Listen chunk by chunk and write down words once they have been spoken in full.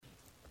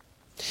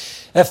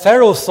If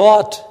Pharaoh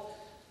thought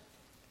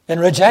in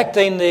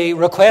rejecting the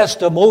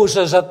request of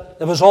Moses that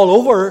it was all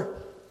over,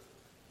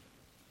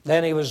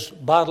 then he was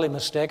badly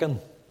mistaken.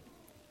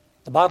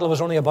 The battle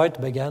was only about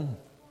to begin.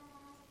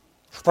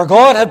 For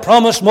God had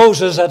promised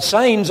Moses that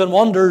signs and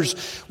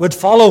wonders would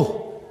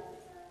follow.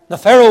 The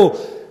Pharaoh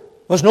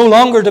was no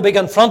longer to be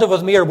confronted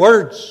with mere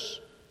words.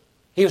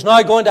 He was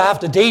now going to have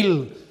to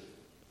deal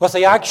with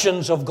the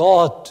actions of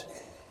God.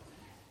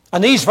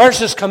 And these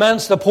verses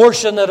commence the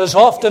portion that is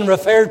often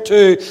referred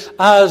to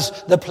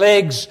as the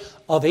plagues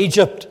of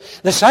Egypt.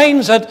 The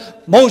signs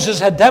that Moses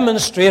had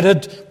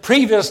demonstrated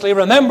previously,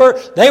 remember,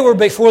 they were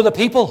before the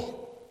people.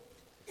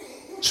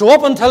 So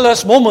up until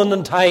this moment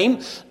in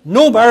time,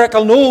 no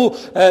miracle,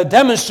 no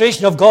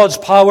demonstration of God's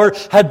power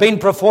had been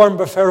performed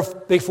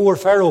before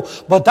Pharaoh.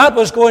 But that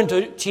was going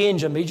to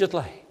change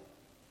immediately.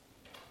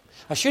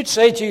 I should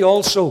say to you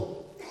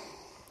also,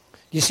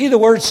 you see the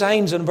word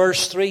signs in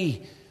verse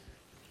 3.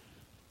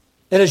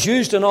 It is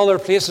used in other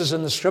places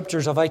in the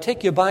Scriptures. If I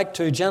take you back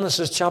to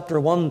Genesis chapter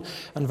 1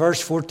 and verse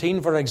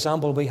 14, for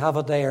example, we have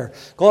it there.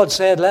 God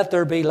said, "Let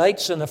there be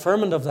lights in the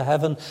firmament of the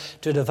heaven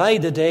to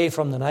divide the day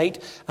from the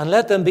night, and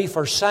let them be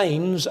for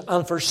signs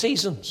and for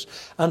seasons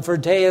and for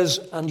days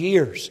and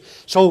years."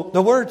 So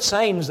the word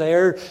signs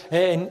there,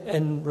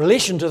 in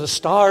relation to the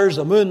stars,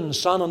 the moon, the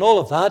sun, and all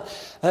of that,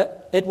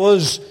 it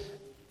was,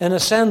 in a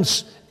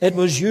sense, it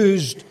was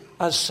used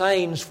as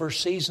signs for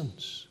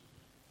seasons.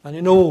 And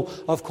you know,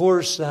 of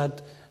course,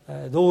 that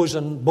those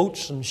in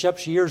boats and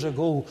ships years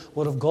ago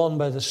would have gone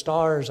by the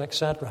stars,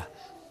 etc.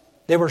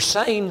 They were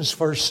signs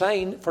for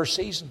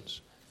seasons.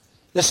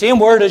 The same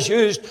word is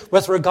used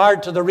with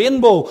regard to the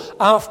rainbow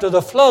after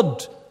the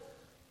flood.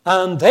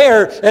 And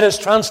there it is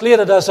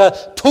translated as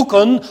a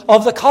token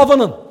of the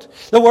covenant.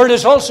 The word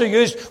is also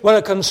used when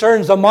it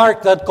concerns the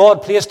mark that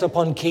God placed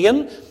upon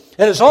Cain.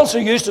 It is also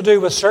used to do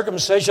with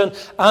circumcision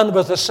and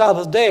with the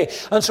Sabbath day.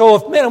 And so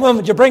if men and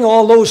women, you bring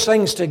all those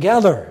things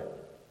together,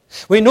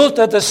 we note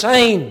that the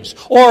signs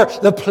or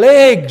the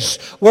plagues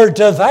were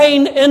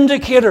divine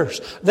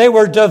indicators. They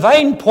were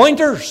divine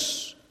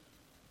pointers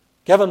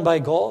given by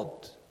God.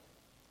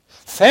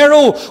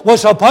 Pharaoh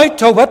was about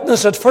to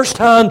witness at first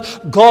hand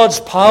God's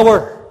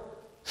power.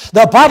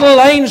 The battle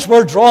lines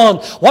were drawn.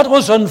 What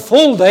was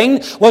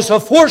unfolding was the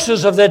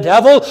forces of the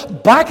devil,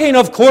 backing,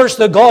 of course,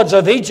 the gods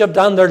of Egypt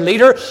and their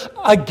leader,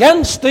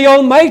 against the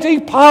almighty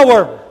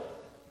power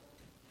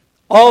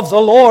of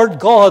the Lord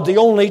God, the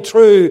only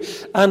true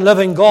and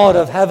living God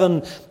of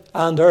heaven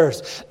and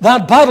earth.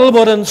 That battle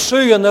would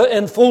ensue in the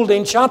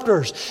enfolding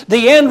chapters.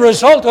 The end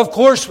result, of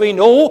course, we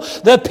know.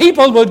 The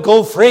people would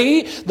go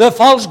free. The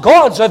false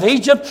gods of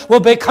Egypt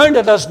would be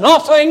counted as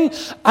nothing.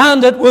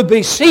 And it would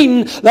be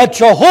seen that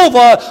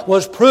Jehovah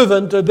was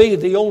proven to be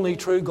the only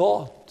true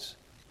God.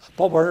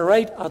 But we're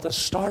right at the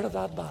start of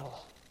that battle.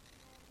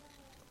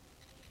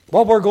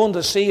 What we're going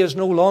to see is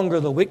no longer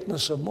the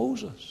weakness of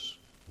Moses.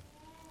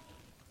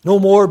 No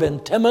more being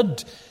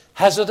timid,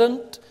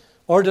 hesitant,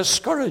 or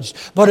discouraged.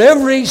 But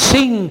every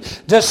scene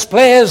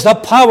displays the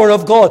power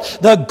of God.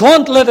 The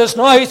gauntlet is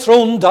now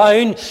thrown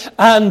down,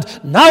 and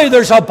now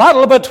there's a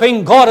battle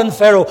between God and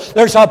Pharaoh.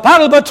 There's a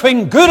battle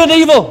between good and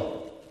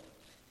evil.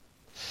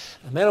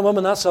 And men and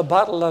women, that's a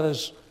battle that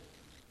is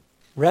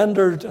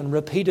rendered and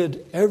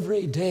repeated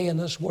every day in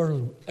this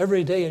world,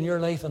 every day in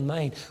your life and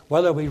mine,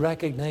 whether we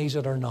recognize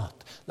it or not.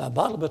 The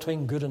battle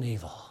between good and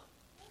evil.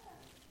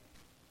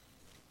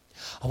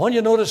 I want you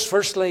to notice,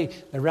 firstly,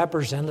 the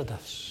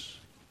representatives.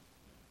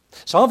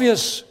 It's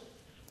obvious,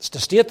 it's to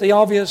state the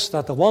obvious,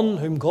 that the one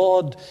whom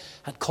God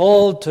had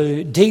called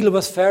to deal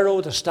with Pharaoh,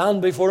 to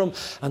stand before him,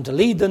 and to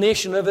lead the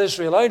nation of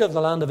Israel out of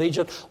the land of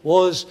Egypt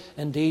was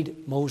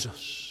indeed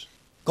Moses.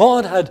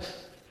 God had,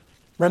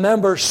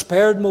 remember,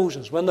 spared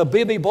Moses. When the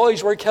baby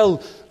boys were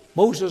killed,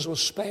 Moses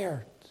was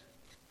spared.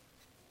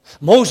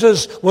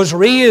 Moses was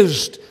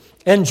raised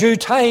in due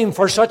time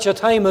for such a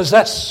time as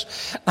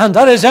this. And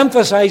that is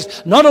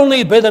emphasized not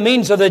only by the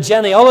means of the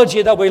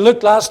genealogy that we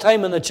looked last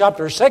time in the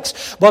chapter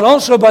 6, but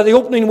also by the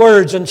opening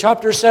words in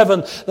chapter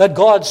 7 that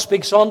God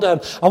speaks unto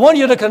him. I want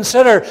you to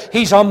consider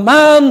he's a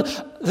man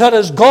that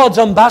is God's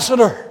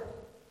ambassador.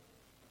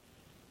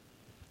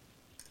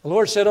 The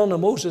Lord said unto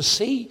Moses,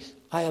 "See,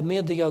 I have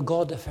made thee a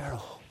god to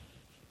Pharaoh."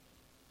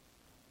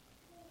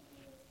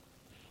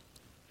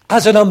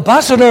 As an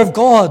ambassador of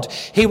God,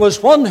 he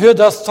was one who had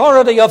the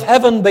authority of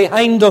heaven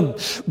behind him.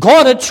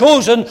 God had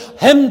chosen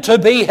him to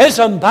be his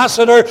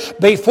ambassador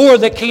before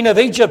the king of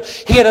Egypt.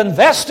 He had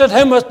invested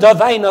him with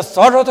divine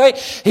authority.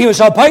 He was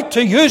about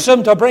to use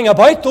him to bring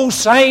about those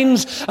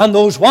signs and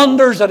those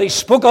wonders that he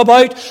spoke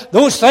about,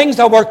 those things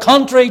that were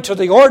contrary to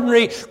the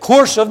ordinary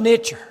course of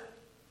nature.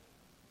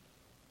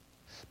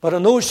 But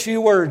in those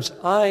few words,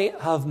 "I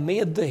have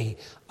made thee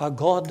a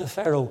god to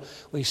Pharaoh,"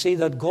 we see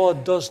that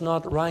God does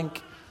not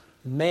rank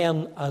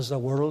men as the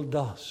world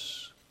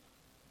does.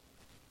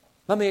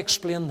 Let me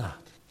explain that.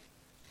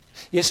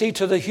 You see,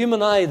 to the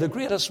human eye, the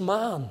greatest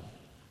man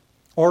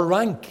or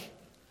rank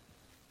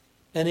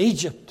in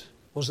Egypt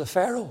was the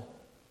Pharaoh.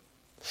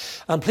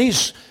 And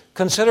please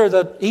consider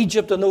that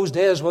Egypt in those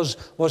days was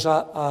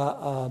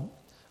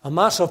a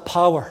massive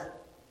power.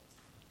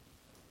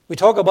 We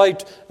talk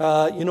about,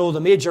 the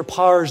major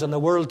powers in the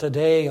world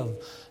today, of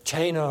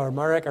China or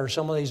America or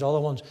some of these other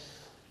ones.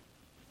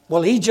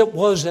 Well, Egypt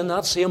was in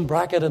that same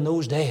bracket in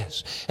those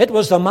days. It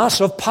was the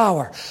massive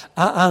power.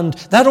 And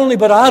that only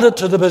but added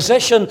to the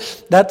position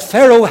that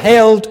Pharaoh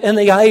held in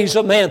the eyes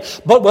of men.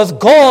 But with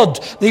God,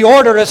 the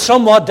order is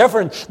somewhat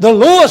different. The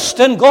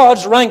lowest in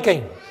God's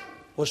ranking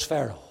was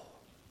Pharaoh.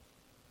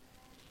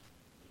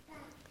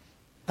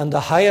 And the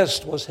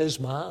highest was his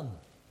man,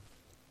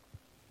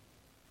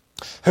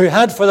 who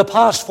had for the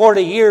past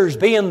 40 years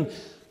been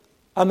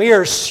a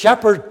mere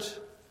shepherd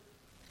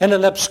in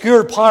an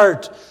obscure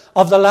part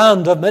of the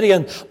land of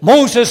Midian.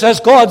 Moses, as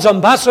God's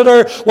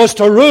ambassador, was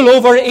to rule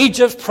over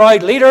Egypt's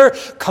proud leader,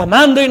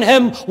 commanding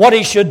him what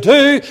he should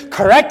do,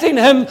 correcting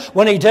him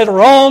when he did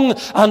wrong,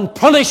 and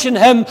punishing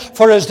him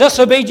for his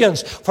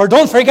disobedience. For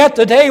don't forget,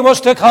 the day was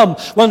to come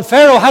when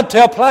Pharaoh had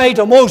to apply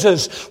to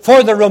Moses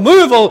for the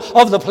removal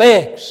of the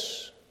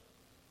plagues.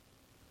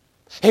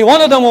 He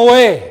wanted them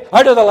away,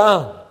 out of the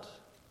land.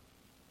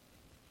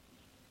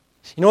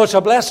 You know, it's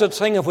a blessed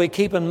thing if we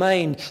keep in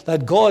mind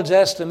that God's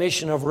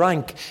estimation of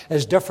rank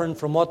is different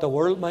from what the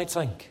world might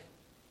think.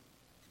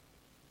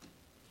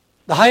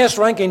 The highest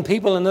ranking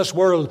people in this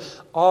world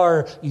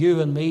are you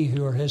and me,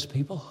 who are his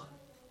people.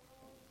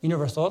 You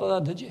never thought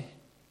of that, did you?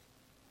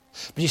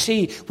 But you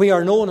see, we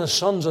are known as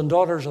sons and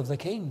daughters of the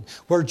King.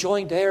 We're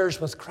joint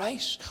heirs with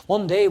Christ.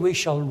 One day we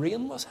shall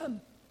reign with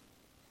him.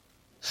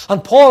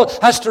 And Paul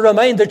has to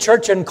remind the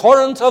church in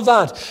Corinth of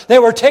that. They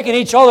were taking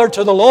each other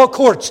to the law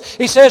courts.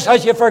 He says,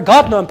 have you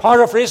forgotten, I'm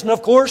paraphrasing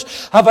of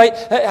course,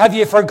 have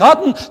you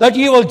forgotten that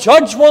you will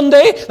judge one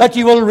day, that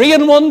you will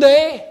reign one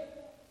day?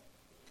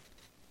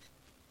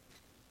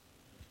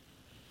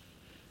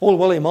 Old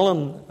Willie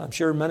Mullen, I'm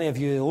sure many of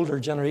you, the older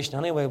generation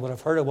anyway, would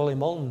have heard of Willie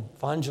Mullen,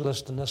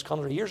 evangelist in this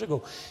country years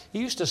ago. He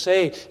used to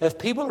say, if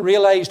people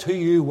realized who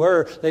you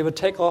were, they would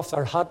take off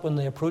their hat when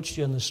they approached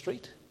you in the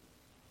street.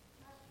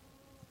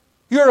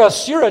 You're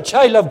a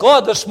child of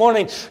God this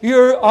morning.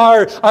 You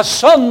are a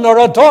son or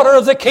a daughter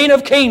of the King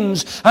of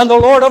Kings and the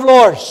Lord of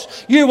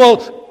Lords. You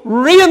will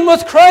reign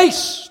with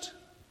Christ.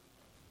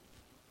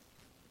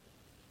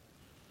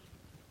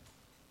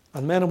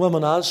 And men and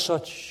women, as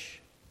such,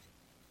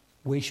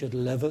 we should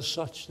live as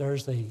such.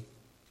 There's the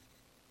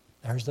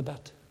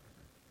bit.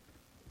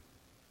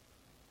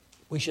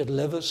 We should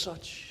live as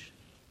such,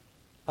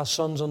 as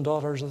sons and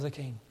daughters of the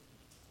King.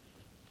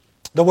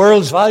 The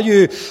world's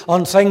value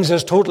on things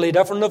is totally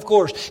different, of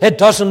course. It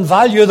doesn't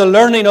value the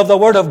learning of the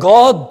Word of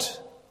God.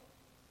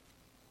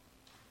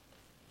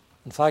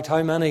 In fact,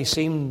 how many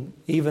seem,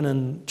 even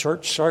in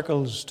church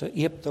circles, to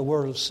ape the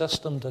world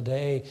system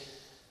today?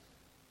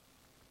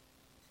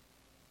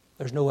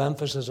 There's no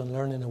emphasis on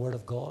learning the Word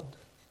of God.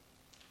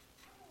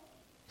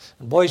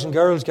 And boys and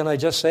girls, can I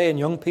just say, and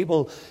young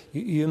people,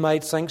 you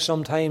might think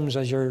sometimes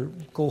as you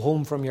go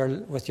home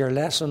with your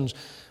lessons,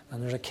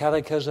 and there's a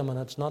catechism, and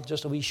it's not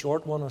just a wee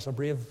short one, it's a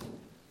brave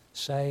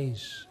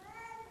size.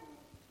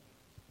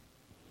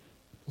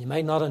 You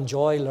might not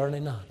enjoy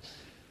learning that.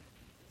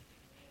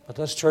 But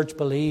this church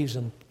believes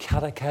in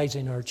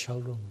catechizing our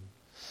children.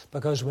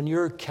 Because when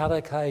you're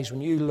catechized,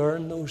 when you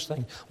learn those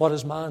things, what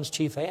is man's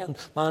chief end?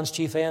 Man's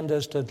chief end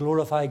is to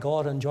glorify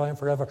God and enjoy him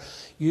forever.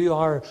 You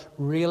are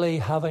really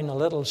having a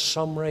little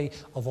summary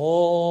of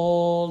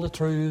all the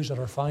truths that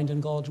are found in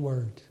God's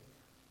Word.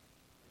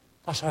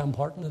 That's how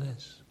important it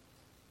is.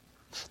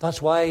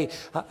 That's why,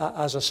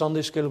 as a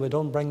Sunday school, we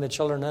don't bring the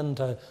children in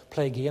to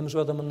play games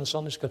with them in the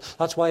Sunday school.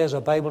 That's why, as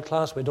a Bible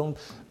class, we don't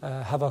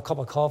have a cup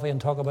of coffee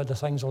and talk about the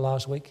things of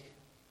last week.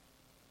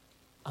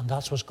 And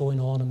that's what's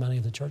going on in many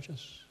of the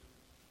churches.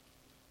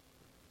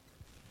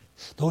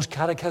 Those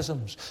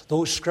catechisms,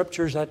 those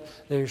scriptures that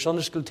your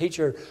Sunday school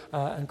teacher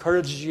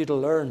encourages you to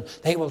learn,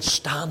 they will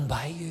stand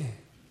by you.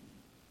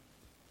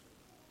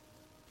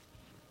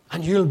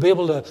 And you'll be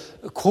able to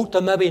quote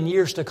them maybe in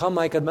years to come.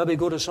 I could maybe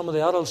go to some of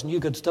the adults and you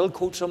could still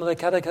quote some of the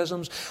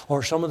catechisms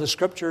or some of the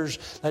scriptures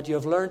that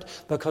you've learned,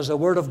 because the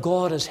Word of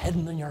God is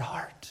hidden in your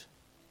heart.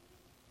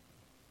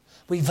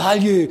 We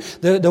value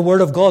the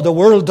Word of God. The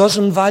world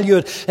doesn't value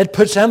it. It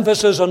puts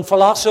emphasis on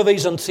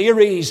philosophies and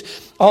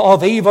theories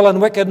of evil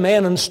and wicked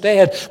men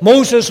instead.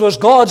 Moses was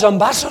God's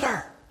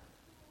ambassador.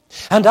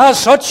 And as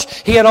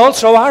such, he had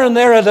also Aaron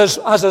there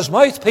as his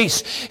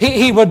mouthpiece.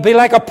 He would be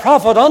like a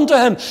prophet unto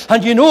him.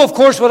 And you know, of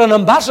course, what an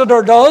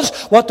ambassador does,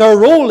 what their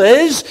role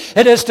is.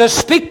 It is to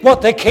speak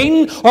what the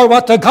king or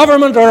what the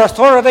government or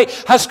authority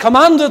has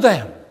commanded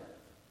them.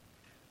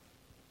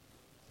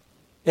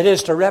 It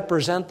is to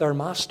represent their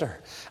master.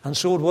 And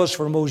so it was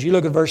for Moses. You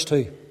look at verse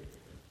 2.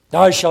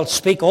 Thou shalt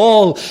speak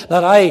all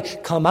that I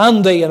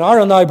command thee, and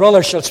Aaron thy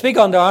brother shall speak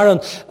unto Aaron,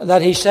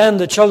 that he send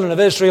the children of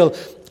Israel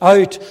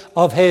out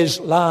of his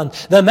land.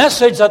 The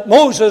message that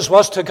Moses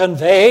was to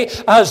convey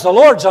as the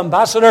Lord's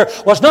ambassador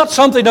was not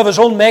something of his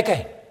own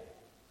making.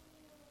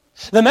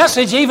 The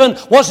message even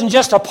wasn't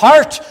just a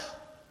part,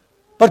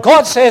 but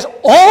God says,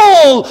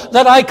 all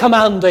that I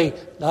command thee,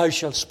 thou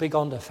shalt speak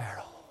unto Pharaoh.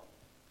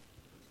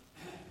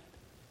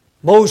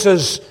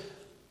 Moses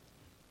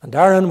And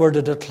therein were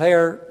to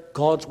declare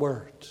God's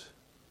word.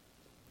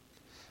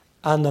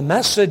 And the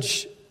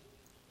message,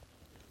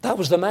 that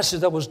was the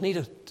message that was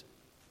needed.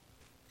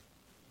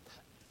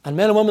 And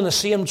men and women, the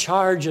same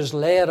charge is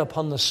laid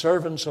upon the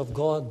servants of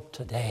God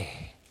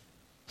today.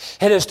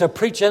 It is to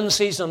preach in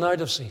season and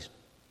out of season.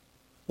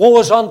 Woe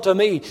is unto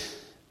me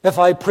if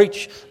I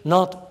preach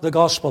not the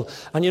gospel.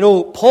 And you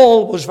know,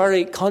 Paul was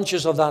very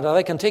conscious of that. And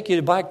I can take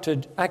you back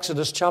to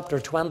Exodus chapter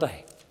 20.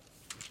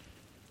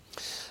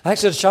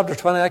 Exodus chapter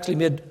 20, I actually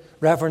made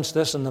reference to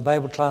this in the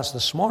Bible class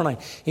this morning.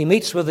 He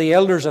meets with the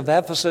elders of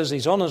Ephesus.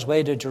 He's on his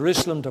way to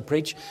Jerusalem to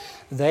preach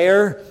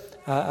there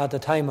at the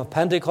time of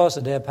Pentecost,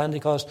 the day of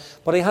Pentecost.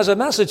 But he has a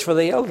message for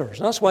the elders.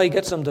 And that's why he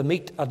gets them to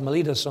meet at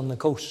Miletus on the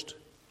coast.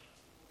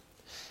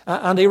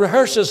 And he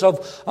rehearses of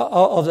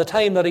the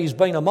time that he's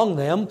been among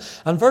them.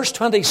 And verse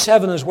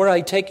 27 is where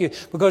I take you,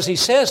 because he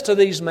says to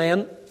these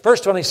men, verse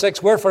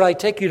 26, wherefore I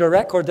take you to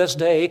record this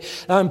day,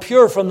 I am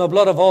pure from the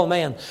blood of all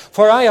men.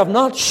 For I have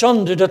not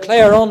shunned to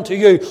declare unto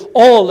you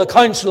all the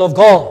counsel of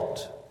God.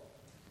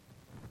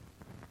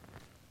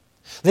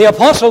 The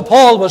Apostle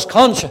Paul was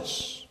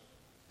conscious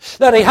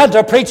that he had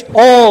to preach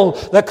all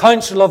the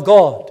counsel of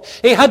God.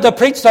 He had to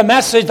preach the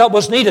message that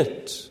was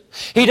needed.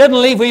 He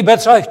didn't leave wee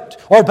bits out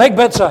or big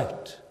bits out.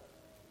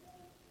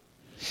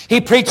 He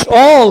preached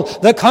all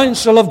the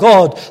counsel of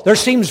God. There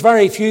seems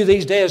very few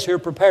these days who are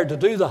prepared to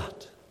do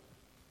that.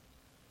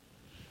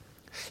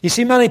 You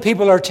see, many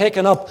people are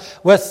taken up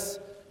with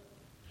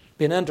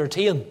being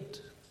entertained.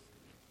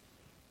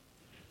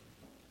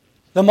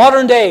 The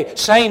modern day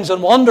signs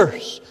and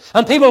wonders.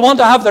 And people want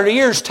to have their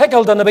ears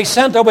tickled and to be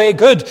sent away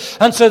good.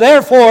 And so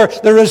therefore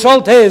the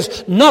result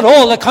is not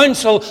all the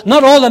counsel,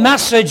 not all the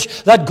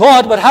message that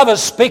God would have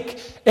us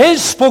speak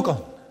is spoken.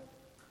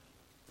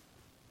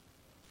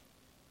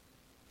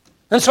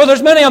 And so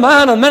there's many a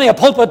man and many a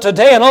pulpit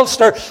today in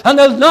Ulster, and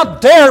they'll not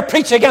dare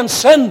preach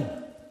against sin.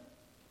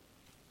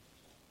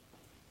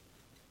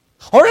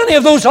 Or any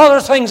of those other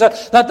things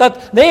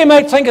that they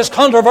might think is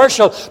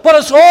controversial. But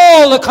it's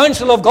all the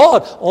counsel of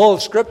God. All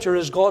Scripture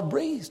is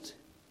God-breathed.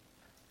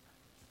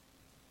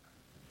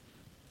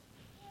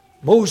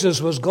 Moses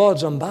was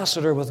God's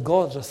ambassador with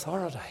God's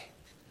authority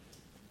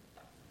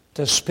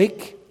to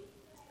speak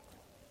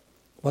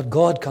what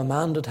God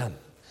commanded him.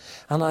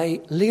 And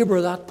I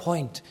labour that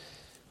point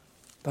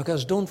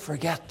because don't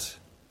forget,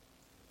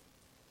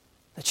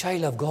 the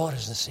child of God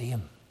is the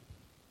same.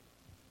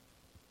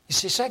 You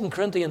see, 2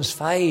 Corinthians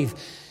 5,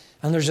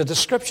 and there's a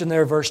description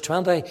there, verse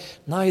 20.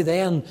 Now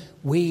then,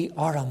 we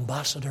are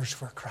ambassadors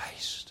for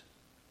Christ.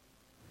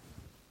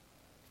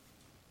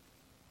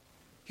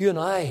 You and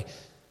I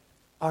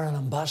are an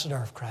ambassador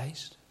of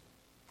Christ.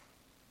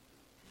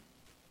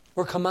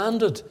 We're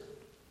commanded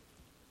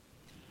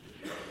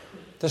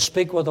to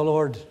speak what the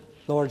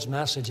Lord's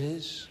message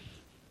is.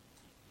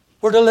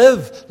 We're to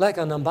live like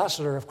an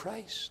ambassador of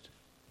Christ.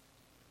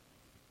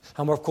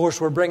 And of course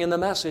we're bringing the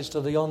message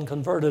to the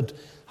unconverted,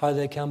 how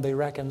they can be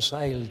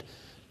reconciled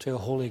to a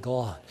holy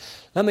God.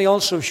 Let me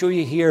also show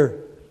you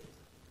here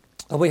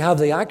that we have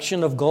the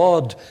action of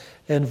God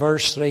in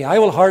verse 3. I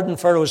will harden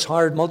Pharaoh's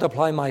heart,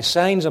 multiply my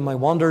signs and my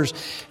wonders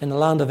in the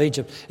land of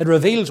Egypt. It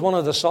reveals one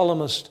of the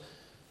solemnest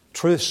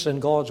truths in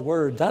God's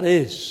word. That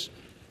is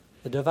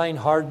the divine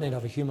hardening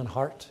of a human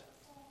heart.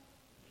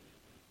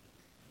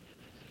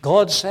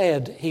 God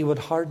said he would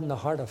harden the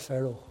heart of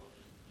Pharaoh.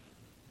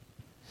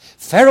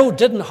 Pharaoh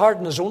didn't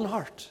harden his own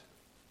heart.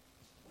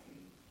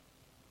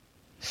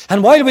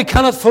 And while we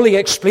cannot fully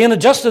explain it,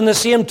 just in the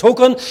same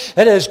token,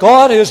 it is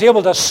God who is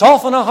able to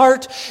soften a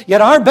heart.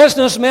 Yet our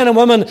business, men and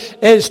women,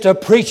 is to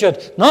preach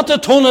it, not to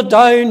tone it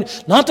down,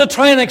 not to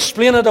try and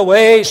explain it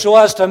away so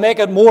as to make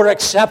it more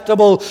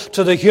acceptable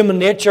to the human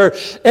nature.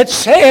 It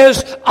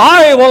says,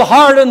 I will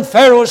harden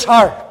Pharaoh's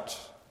heart.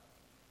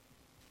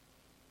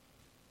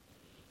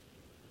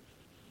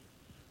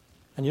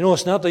 And you know,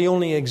 it's not the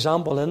only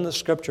example in the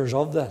Scriptures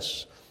of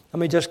this. Let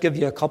me just give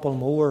you a couple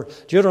more.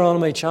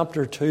 Deuteronomy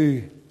chapter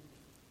 2,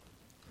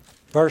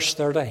 verse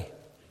 30. It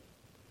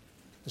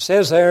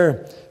says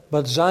there,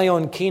 but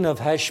Zion, king of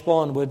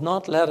Heshbon, would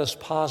not let us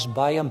pass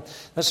by him.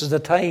 This is the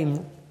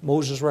time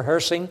Moses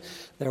rehearsing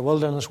their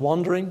wilderness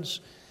wanderings.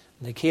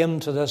 They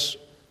came to this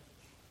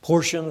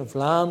portion of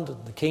land,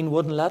 and the king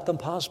wouldn't let them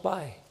pass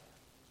by.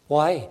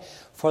 Why?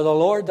 For the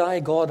Lord thy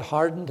God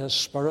hardened his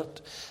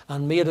spirit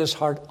and made his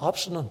heart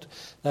obstinate,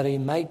 that he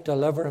might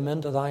deliver him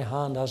into thy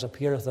hand, as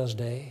appeareth this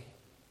day.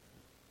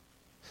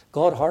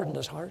 God hardened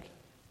his heart.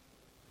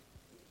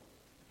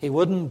 He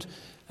wouldn't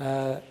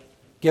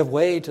give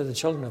way to the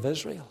children of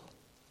Israel.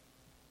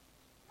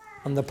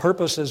 And the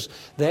purpose is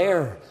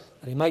there,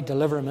 that he might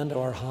deliver him into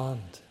our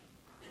hand.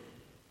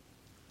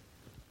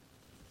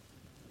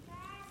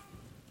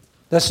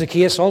 This is the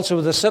case also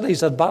with the cities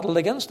that battled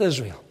against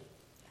Israel.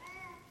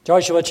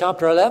 Joshua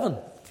chapter 11,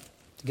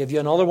 to give you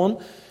another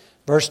one,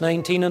 verse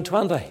 19 and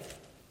 20. It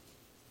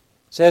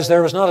says,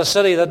 there was not a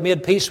city that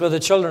made peace with the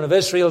children of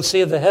Israel,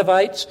 save the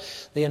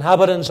Hivites, the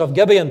inhabitants of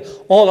Gibeon.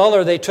 All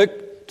other they took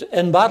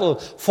in battle,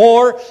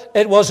 for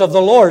it was of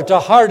the Lord to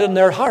harden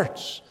their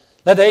hearts,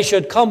 that they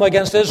should come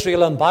against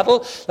Israel in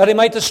battle, that he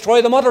might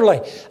destroy them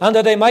utterly, and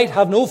that they might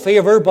have no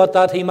favor, but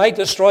that he might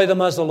destroy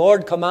them as the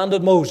Lord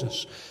commanded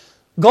Moses.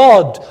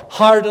 God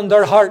hardened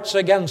their hearts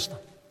against them.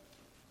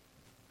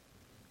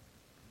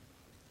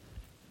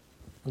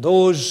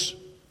 Those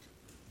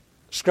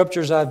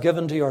scriptures I've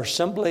given to you are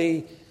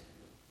simply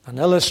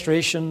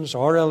illustrations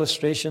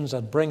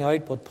that bring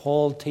out what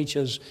Paul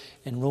teaches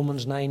in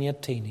Romans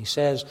 9:18. He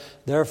says,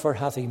 "Therefore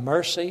hath he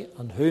mercy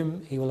on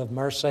whom he will have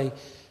mercy,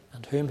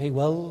 and whom he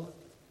will,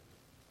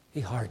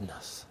 he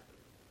hardeneth."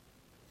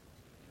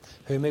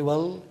 Whom he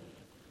will,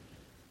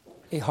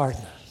 he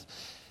hardeneth.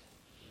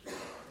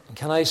 And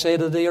can I say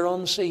to thee, you're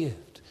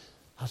unsaved?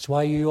 That's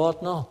why you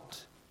ought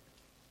not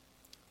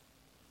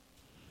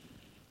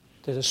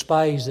to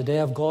despise the day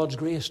of God's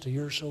grace to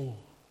your soul.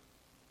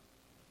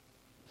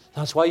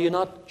 That's why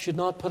you should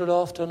not put it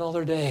off to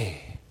another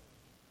day.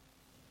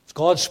 If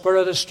God's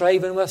Spirit is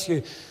striving with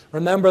you,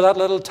 remember that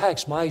little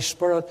text, "My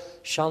spirit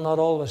shall not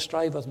always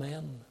strive with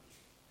men."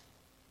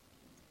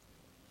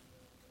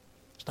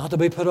 It's not to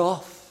be put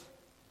off.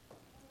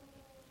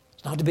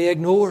 It's not to be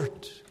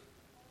ignored.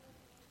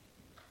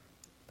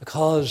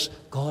 Because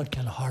God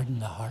can harden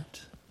the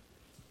heart.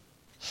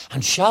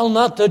 "And shall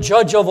not the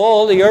judge of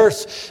all the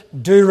earth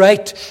do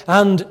right?"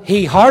 And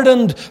he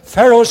hardened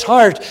Pharaoh's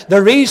heart.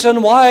 The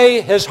reason why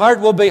his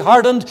heart will be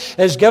hardened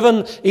is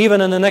given even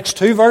in the next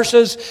two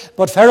verses.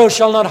 "But Pharaoh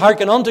shall not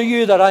hearken unto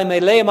you, that I may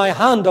lay my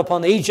hand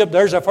upon Egypt."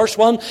 There's the first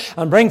one.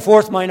 "And bring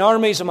forth mine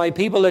armies and my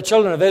people, the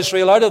children of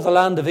Israel, out of the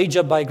land of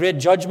Egypt by great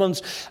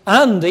judgments.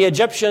 And the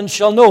Egyptians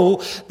shall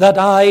know that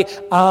I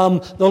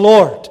am the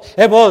Lord."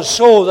 It was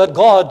so that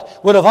God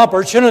would have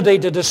opportunity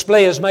to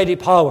display his mighty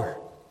power.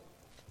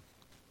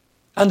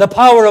 And the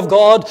power of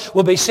God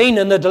will be seen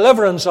in the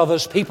deliverance of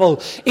his people.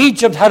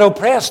 Egypt had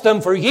oppressed them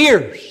for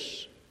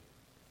years.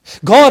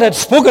 God had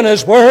spoken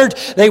his word.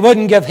 They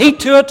wouldn't give heed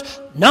to it.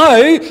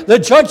 Now the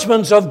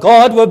judgments of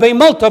God will be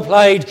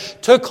multiplied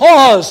to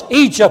cause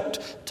Egypt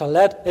to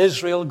let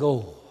Israel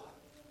go.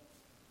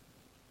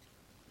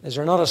 Is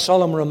there not a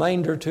solemn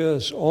reminder to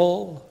us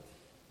all?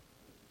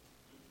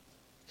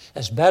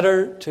 It's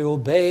better to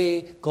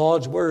obey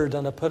God's word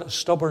than to put a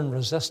stubborn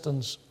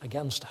resistance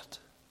against it.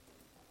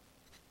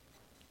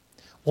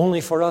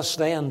 Only for us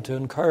then to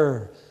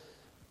incur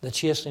the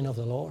chastening of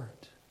the Lord.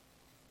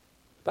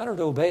 Better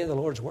to obey the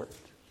Lord's word.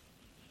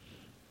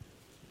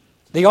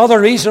 The other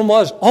reason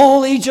was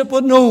all Egypt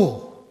would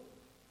know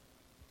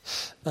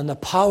and the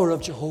power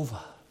of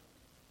Jehovah.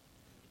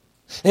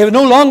 They would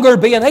no longer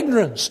be in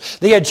ignorance.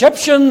 The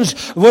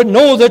Egyptians would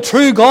know the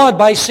true God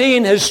by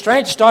seeing his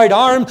stretched out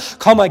arm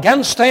come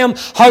against them.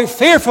 How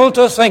fearful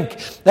to think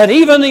that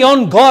even the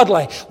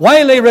ungodly,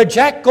 while they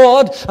reject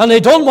God and they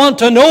don't want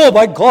to know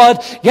about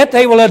God, yet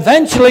they will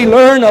eventually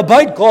learn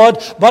about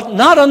God, but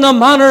not in the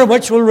manner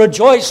which will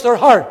rejoice their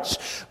hearts,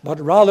 but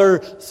rather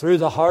through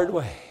the hard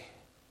way.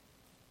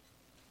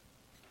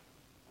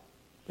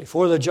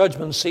 Before the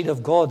judgment seat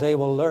of God, they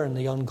will learn,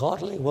 the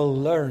ungodly will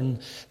learn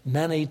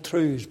many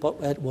truths,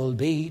 but it will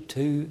be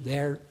to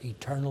their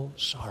eternal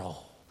sorrow.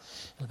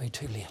 It'll be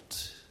too late.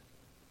 It's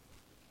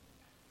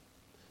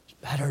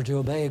better to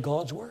obey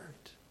God's word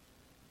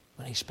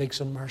when he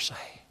speaks in mercy,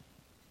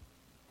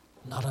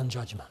 not in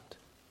judgment.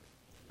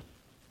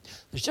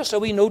 There's just a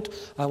wee note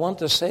I want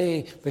to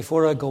say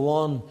before I go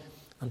on,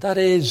 and that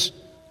is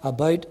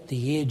about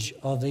the age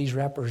of these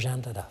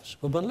representatives.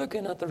 We've been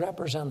looking at the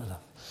representative.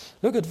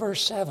 Look at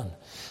verse 7.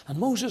 "And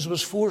Moses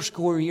was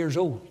 80 years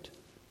old.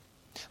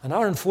 And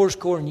Aaron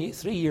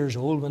 83 years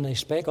old when they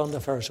spake unto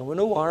Pharaoh." So we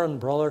know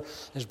Aaron's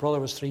his brother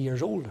was 3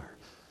 years older.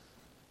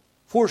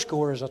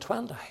 80 is a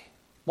 20.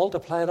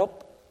 Multiply it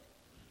up.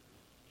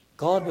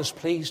 God was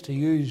pleased to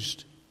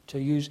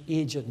use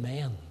aged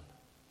men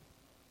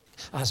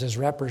as his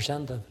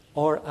representative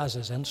or as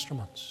his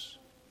instruments.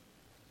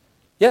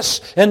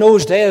 Yes, in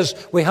those days,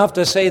 we have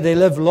to say they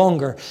lived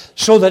longer,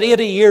 so that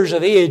 80 years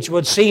of age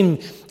would seem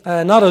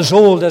not as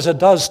old as it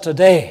does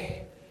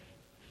today.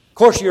 Of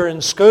course, you're in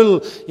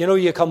school,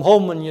 you come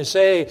home and you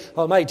say,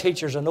 "Well, my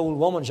teacher's an old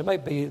woman. She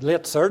might be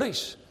late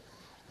 30s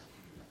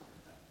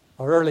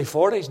or early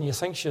 40s, and you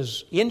think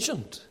she's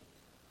ancient."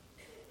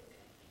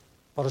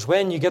 But it's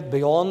when you get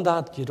beyond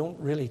that, you don't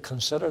really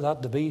consider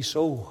that to be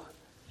so.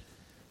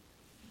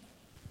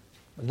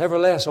 But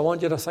nevertheless, I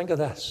want you to think of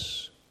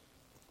this.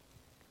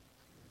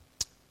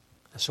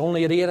 It's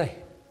only at 80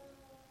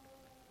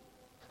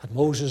 that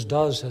Moses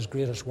does his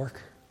greatest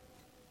work.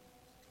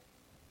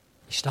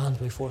 He stands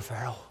before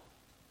Pharaoh.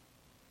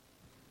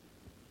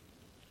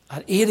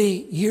 At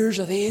 80 years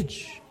of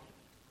age.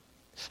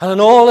 And in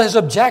all his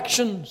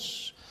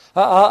objections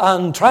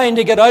and trying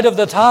to get out of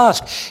the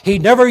task, he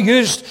never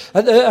raised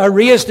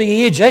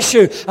the age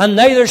issue. And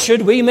neither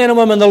should we, men and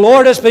women. The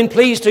Lord has been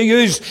pleased to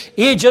use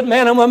aged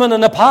men and women in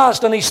the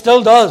past, and he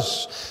still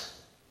does.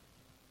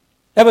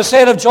 It was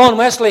said of John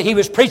Wesley, he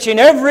was preaching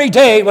every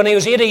day when he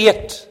was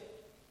 88.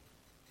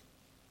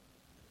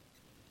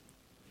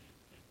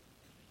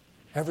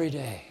 Every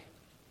day.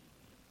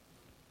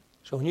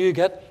 So when you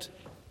get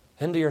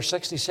into your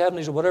 60s,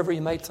 70s, or whatever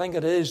you might think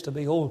it is to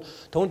be old,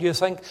 don't you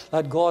think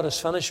that God is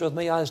finished with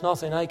me? There's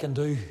nothing I can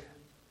do.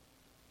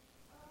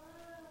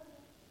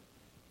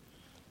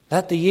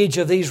 Let the age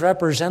of these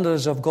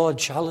representatives of God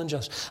challenge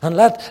us. And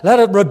let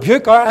it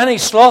rebuke any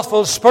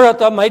slothful spirit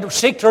that might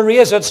seek to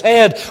raise its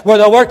head where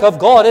the work of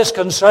God is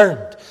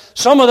concerned.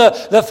 Some of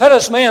the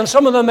fittest men,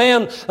 some of the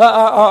men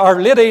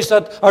or ladies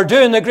that are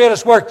doing the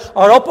greatest work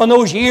are up on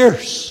those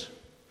years.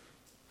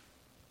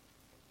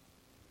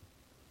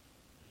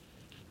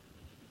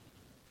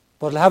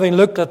 But having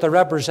looked at the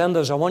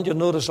representatives, I want you to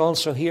notice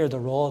also here the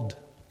rod.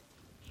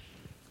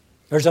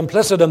 There's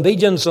implicit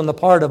obedience on the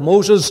part of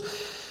Moses.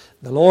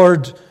 The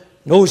Lord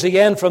knows the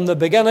end from the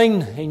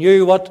beginning. He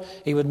knew what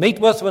he would meet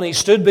with when he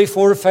stood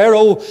before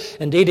Pharaoh.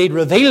 Indeed, he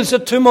reveals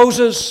it to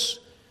Moses.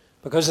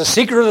 Because the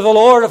secret of the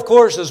Lord, of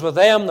course, is with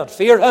them that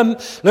fear him.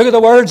 Look at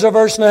the words of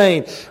verse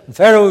 9. And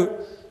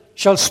Pharaoh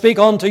shall speak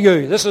unto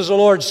you. This is the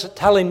Lord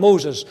telling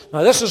Moses.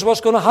 Now this is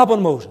what's going to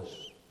happen, Moses.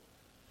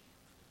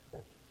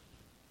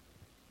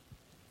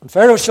 And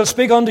Pharaoh shall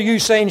speak unto you,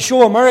 saying,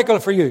 show a miracle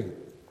for you.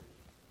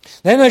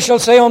 Then I shall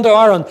say unto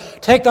Aaron,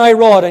 take thy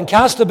rod and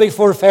cast it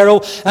before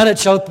Pharaoh, and it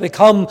shall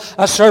become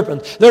a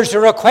serpent. There's a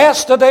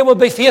request that they will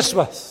be faced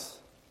with.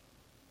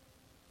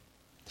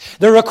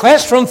 The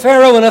request from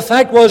Pharaoh, in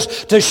effect,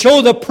 was to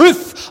show the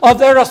proof of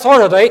their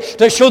authority,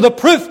 to show the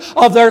proof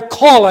of their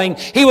calling.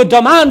 He would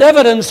demand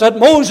evidence that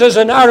Moses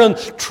and Aaron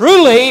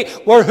truly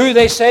were who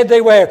they said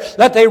they were,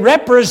 that they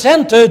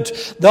represented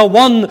the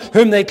one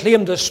whom they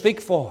claimed to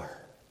speak for.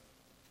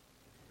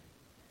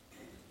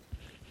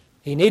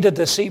 He needed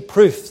to see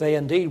proof they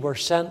indeed were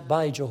sent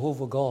by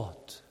Jehovah God.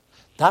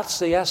 That's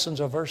the essence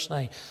of verse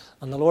 9.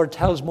 And the Lord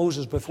tells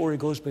Moses before he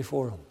goes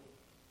before him.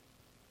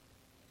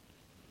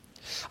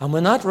 And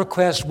when that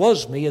request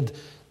was made,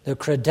 the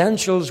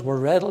credentials were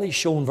readily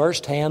shown. Verse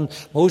 10,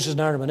 Moses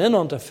and Aaron went in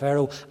unto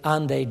Pharaoh,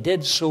 and they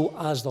did so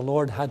as the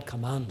Lord had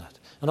commanded.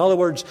 In other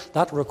words,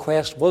 that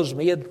request was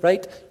made,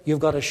 right? You've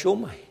got to show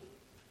me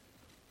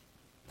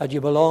that you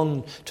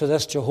belong to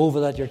this Jehovah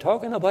that you're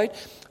talking about.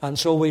 And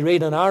so we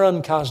read, and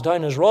Aaron cast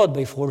down his rod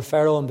before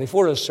Pharaoh and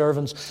before his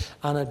servants,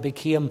 and it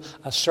became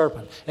a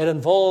serpent. It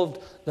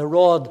involved the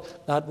rod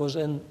that was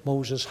in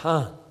Moses'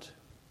 hand.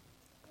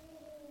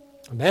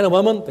 Men and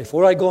women,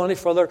 before I go any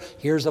further,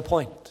 here's the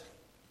point.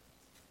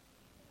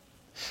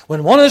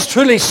 When one is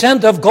truly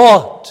sent of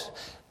God,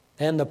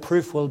 then the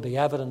proof will be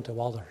evident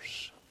to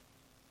others.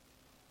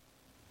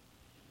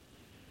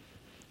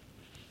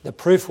 The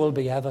proof will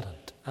be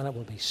evident, and it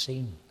will be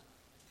seen.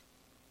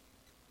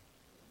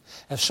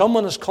 If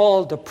someone is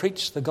called to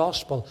preach the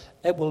gospel,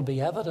 it will be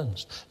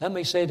evidenced. Let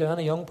me say to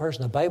any young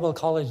person, a Bible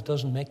college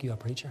doesn't make you a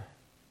preacher.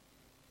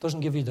 It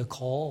doesn't give you the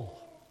call.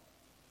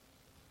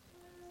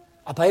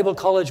 A Bible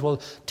college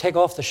will take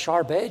off the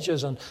sharp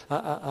edges, and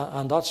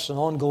that's an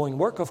ongoing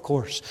work, of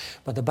course.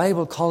 But the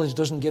Bible college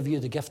doesn't give you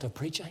the gift of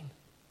preaching.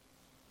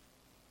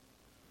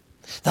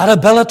 That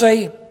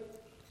ability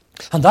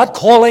and that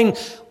calling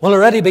will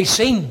already be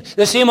seen.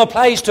 The same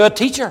applies to a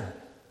teacher.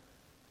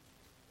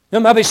 You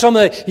know, maybe some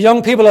of the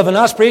young people have an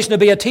aspiration to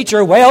be a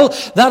teacher. Well,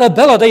 that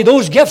ability,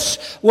 those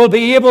gifts will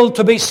be able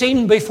to be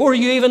seen before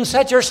you even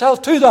set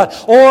yourself to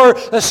that.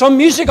 Or some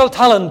musical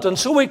talent, and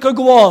so we could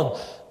go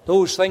on.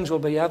 Those things will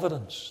be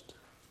evidenced.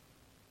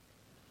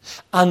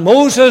 And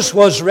Moses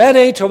was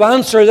ready to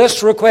answer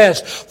this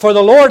request, for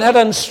the Lord had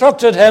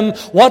instructed him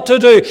what to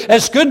do.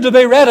 It's good to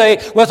be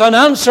ready with an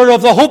answer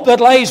of the hope that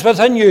lies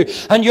within you.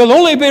 And you'll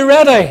only be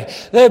ready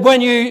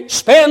when you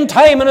spend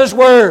time in His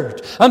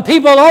Word. And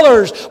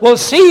others will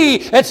see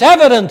it's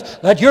evident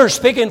that you're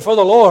speaking for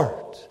the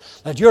Lord,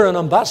 that you're an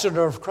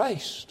ambassador of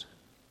Christ.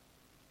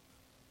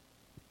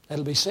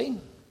 It'll be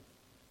seen.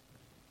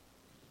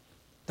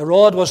 The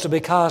rod was to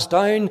be cast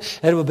down.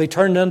 It would be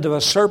turned into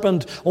a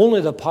serpent. Only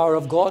the power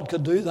of God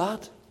could do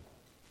that.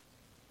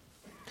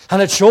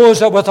 And it shows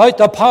that without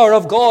the power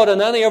of God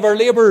in any of our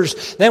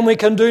labors, then we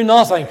can do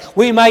nothing.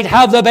 We might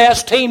have the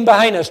best team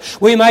behind us.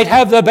 We might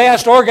have the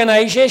best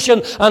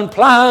organization and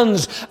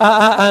plans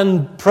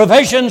and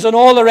provisions and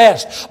all the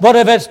rest. But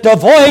if it's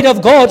devoid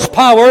of God's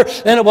power,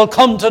 then it will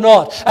come to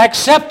naught.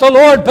 Except the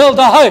Lord build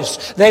a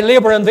house, they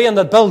labor in vain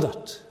that build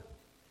it.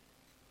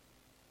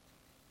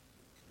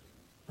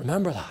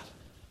 Remember that.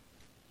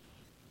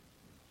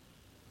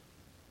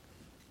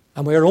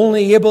 And we are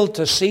only able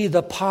to see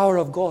the power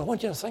of God. I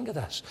want you to think of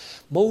this.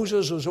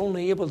 Moses was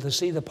only able to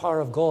see the power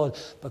of God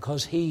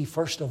because he,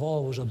 first of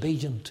all, was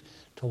obedient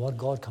to what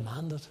God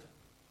commanded.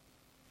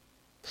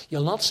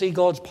 You'll not see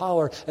God's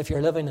power if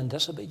you're living in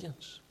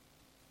disobedience.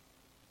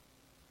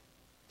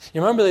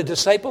 You remember the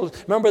disciples,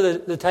 remember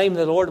the time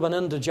the Lord went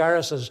into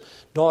Jairus'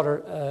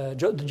 daughter,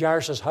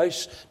 Jairus'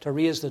 house to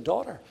raise the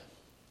daughter.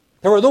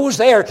 There were those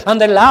there, and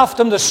they laughed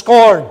him to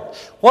scorn.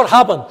 What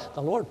happened?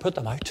 The Lord put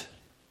them out.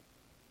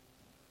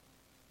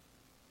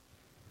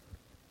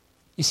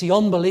 You see,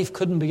 unbelief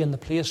couldn't be in the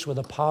place where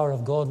the power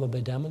of God would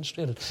be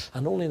demonstrated.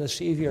 And only the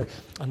Savior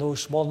and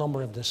those small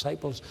number of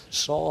disciples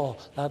saw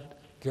that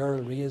girl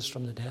raised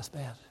from the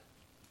deathbed.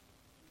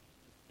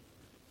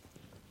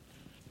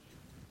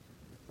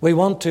 We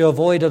want to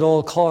avoid at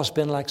all costs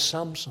being like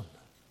Samson,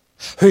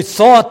 who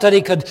thought that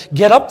he could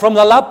get up from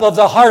the lap of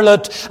the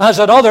harlot as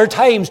at other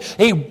times.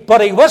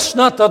 But he wist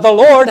not that the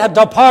Lord had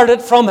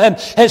departed from him.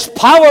 His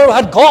power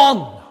had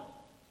gone.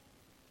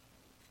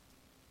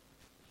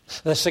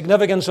 The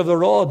significance of the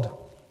rod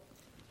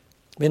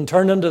being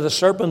turned into the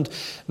serpent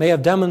may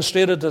have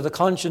demonstrated to the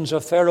conscience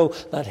of Pharaoh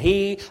that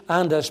he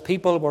and his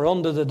people were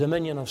under the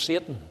dominion of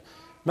Satan.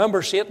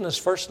 Remember, Satan is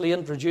firstly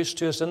introduced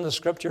to us in the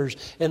Scriptures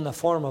in the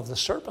form of the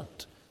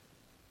serpent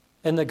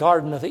in the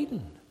Garden of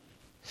Eden.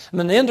 I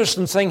mean, the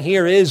interesting thing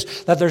here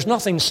is that there's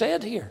nothing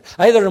said here,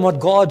 either in what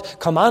God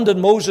commanded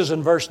Moses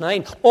in verse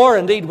 9, or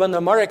indeed when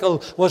the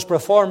miracle was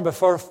performed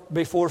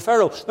before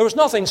Pharaoh. There was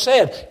nothing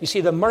said. You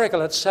see, the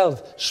miracle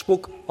itself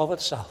spoke of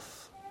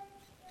itself.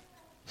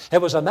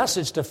 It was a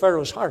message to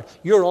Pharaoh's heart.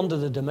 You're under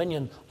the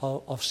dominion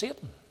of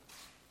Satan.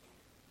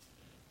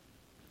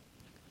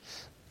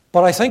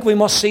 But I think we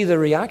must see the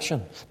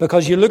reaction,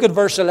 because you look at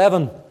verse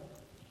 11,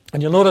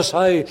 and you'll notice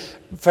how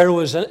Pharaoh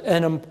is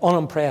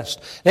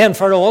unimpressed. Then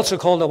Pharaoh also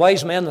called the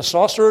wise men the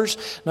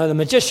sorcerers. Now the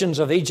magicians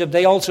of Egypt,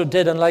 they also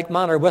did in like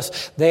manner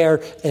with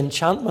their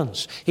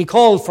enchantments. He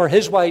called for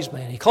his wise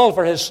men. He called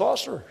for his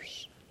sorcerers.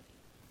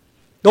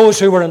 Those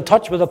who were in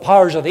touch with the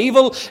powers of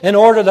evil, in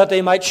order that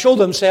they might show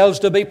themselves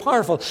to be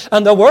powerful.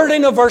 And the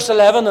wording of verse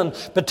 11, and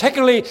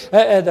particularly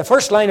the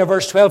first line of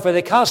verse 12, where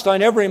they cast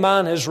down every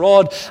man his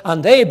rod,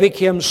 and they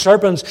became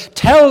serpents,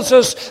 tells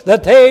us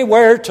that they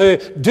were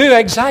to do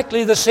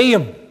exactly the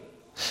same.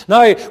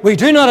 Now, we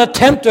do not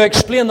attempt to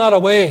explain that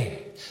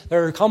away.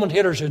 There are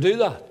commentators who do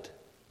that.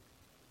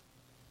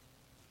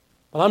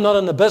 But I'm not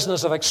in the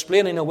business of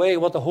explaining away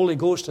what the Holy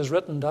Ghost has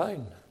written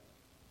down.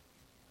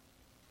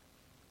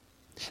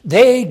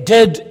 They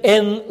did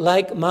in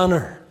like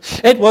manner.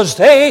 It was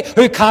they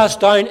who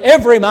cast down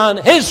every man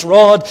his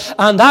rod,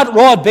 and that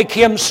rod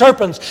became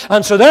serpents.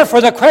 And so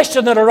therefore the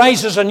question that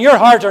arises in your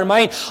heart or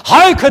mine,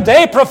 how could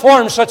they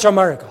perform such a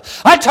miracle?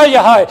 I tell you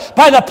how,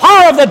 by the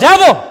power of the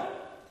devil.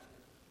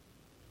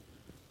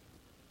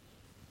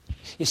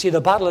 You see, the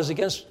battle is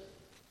against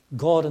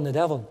God and the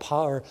devil,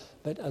 power,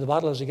 but the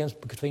battle is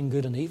between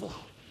good and evil.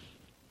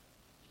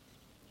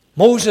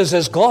 Moses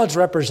is God's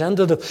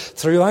representative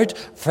throughout.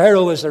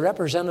 Pharaoh is the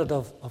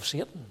representative of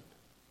Satan.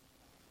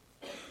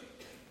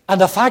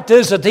 And the fact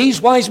is that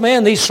these wise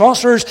men, these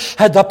sorcerers,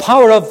 had the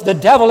power of the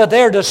devil at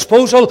their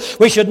disposal.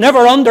 We should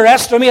never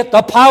underestimate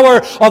the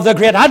power of the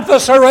great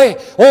adversary.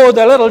 Oh,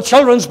 the little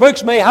children's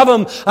books may have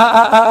him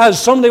as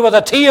somebody with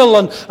a tail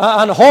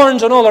and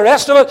horns and all the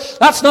rest of it.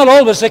 That's not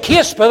always the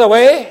case, by the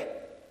way.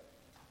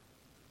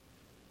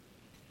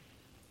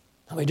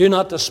 And we do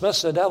not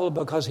dismiss the devil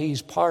because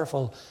he's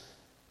powerful.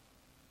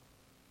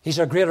 He's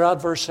a greater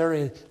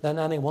adversary than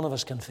any one of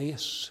us can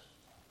face.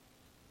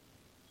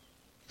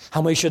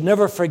 And we should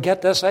never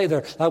forget this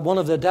either, that one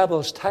of the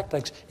devil's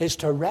tactics is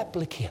to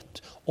replicate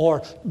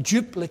or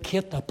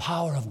duplicate the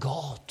power of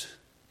God.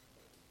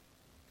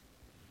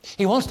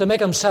 He wants to make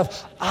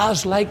himself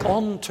as like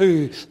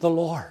unto the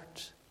Lord.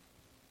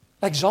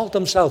 Exalt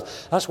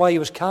himself. That's why he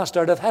was cast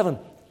out of heaven.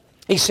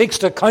 He seeks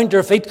to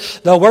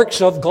counterfeit the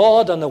works of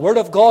God and the Word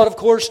of God, of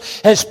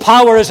course. His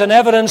power is in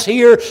evidence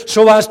here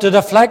so as to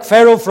deflect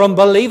Pharaoh from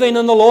believing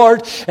in the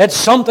Lord. It's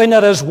something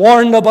that is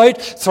warned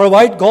about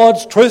throughout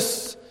God's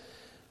truth.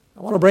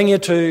 I want to bring you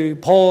to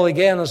Paul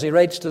again as he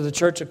writes to the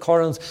church at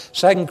Corinth,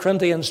 2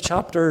 Corinthians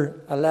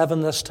chapter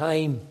 11 this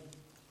time.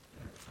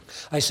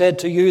 I said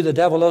to you, the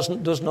devil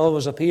doesn't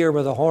always appear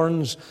with the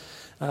horns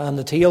and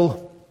the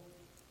tail.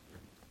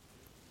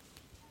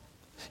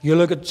 You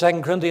look at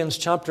 2 Corinthians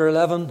chapter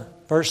 11,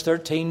 verse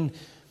 13.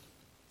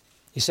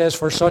 He says,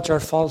 for such are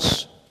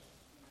false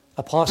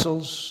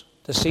apostles,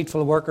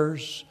 deceitful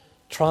workers,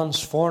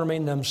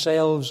 transforming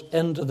themselves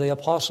into the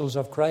apostles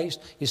of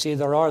Christ. You see,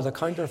 there are the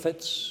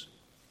counterfeits.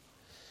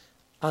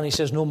 And he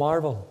says, no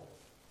marvel.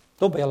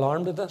 Don't be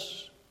alarmed at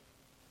this.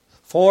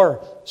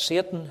 For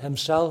Satan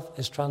himself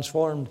is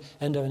transformed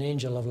into an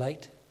angel of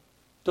light.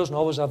 Doesn't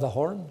always have the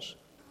horns.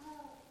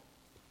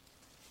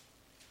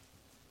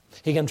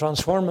 He can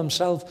transform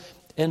himself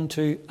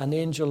into an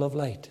angel of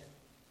light.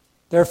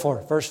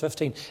 Therefore, verse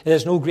 15, it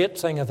is no great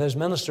thing if his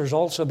ministers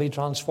also be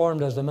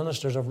transformed as the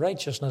ministers of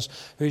righteousness,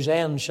 whose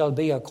end shall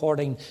be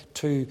according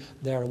to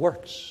their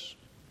works.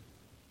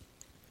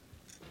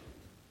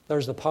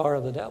 There's the power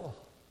of the devil.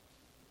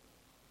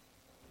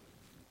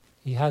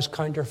 He has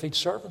counterfeit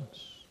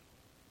servants.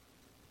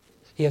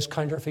 He has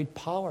counterfeit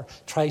power,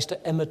 tries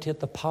to imitate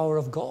the power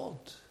of God,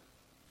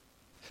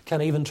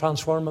 can even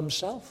transform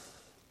himself.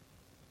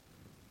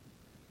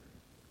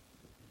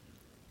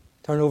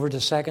 Turn over to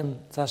 2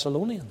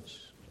 Thessalonians.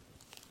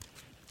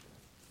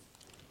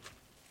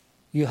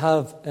 You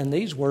have in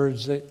these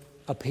words the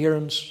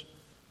appearance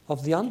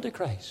of the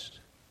Antichrist.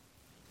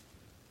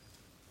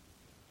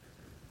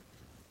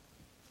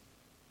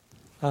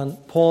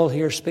 And Paul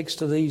here speaks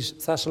to these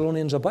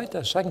Thessalonians about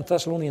this. 2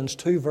 Thessalonians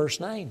 2 verse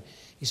 9.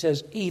 He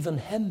says, even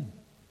him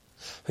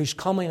whose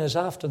coming is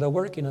after the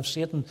working of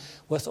Satan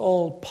with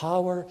all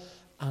power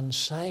and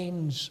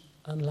signs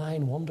and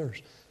lying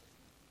wonders.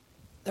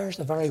 There's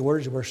the very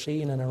words we're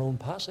seeing in our own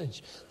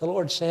passage. The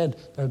Lord said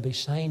there would be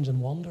signs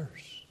and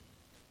wonders.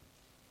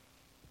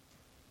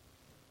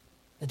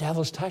 The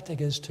devil's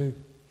tactic is to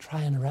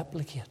try and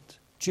replicate,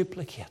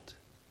 duplicate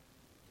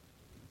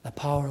the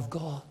power of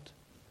God.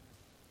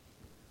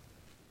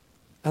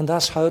 And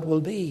that's how it will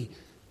be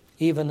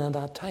even in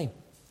that time.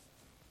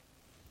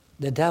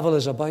 The devil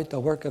is about the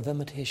work of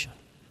imitation.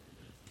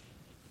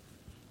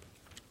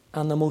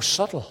 And the most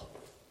subtle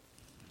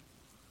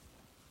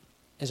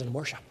is in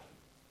worship.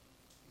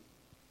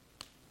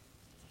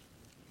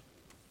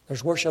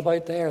 There's worship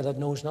out there that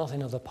knows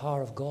nothing of the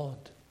power of God.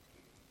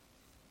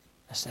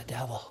 It's the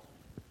devil.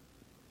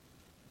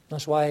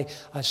 That's why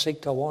I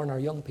seek to warn our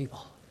young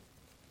people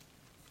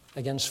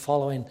against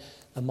following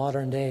the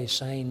modern day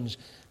signs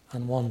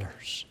and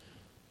wonders.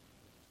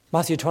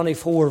 Matthew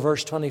 24,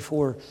 verse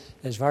 24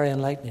 is very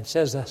enlightening. It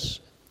says this,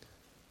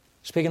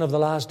 speaking of the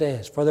last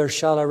days, for there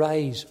shall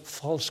arise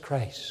false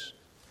Christs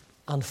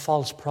and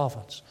false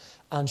prophets,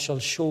 and shall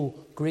show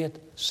great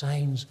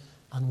signs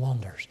and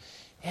wonders.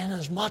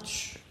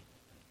 Inasmuch,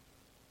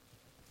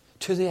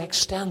 to the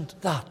extent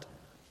that,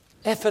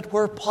 if it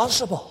were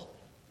possible,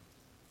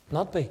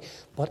 not be,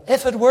 but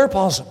if it were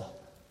possible,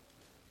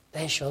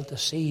 they shall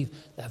deceive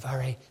the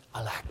very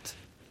elect,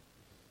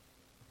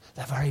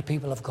 the very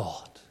people of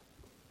God.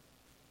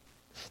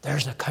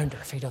 There's the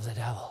counterfeit of the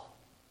devil.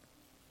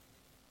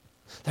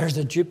 There's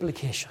the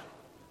duplication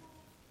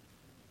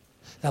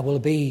that will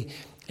be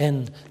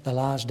in the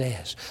last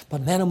days.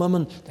 But men and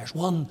women, there's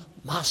one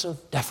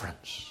massive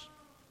difference.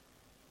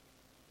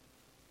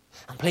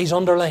 And please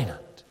underline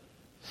it.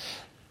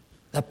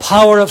 The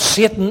power of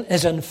Satan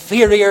is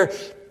inferior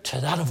to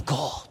that of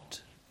God.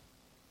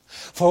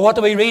 For what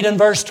do we read in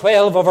verse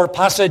 12 of our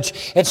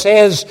passage? It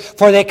says,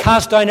 for they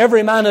cast down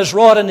every man his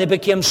rod, and they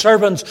became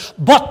servants.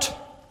 But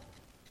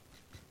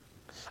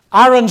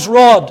Aaron's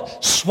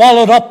rod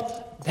swallowed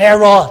up their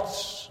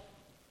rods.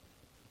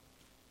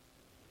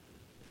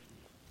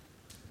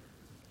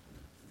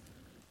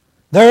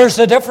 There's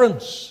the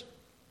difference.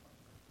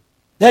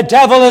 The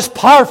devil is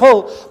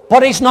powerful,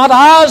 but he's not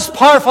as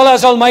powerful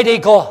as Almighty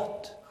God.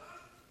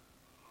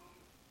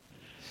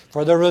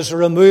 For there is a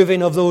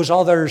removing of those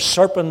other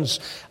serpents,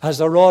 as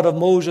the rod of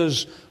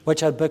Moses,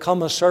 which had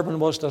become a serpent,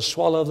 was to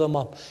swallow them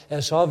up.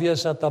 It's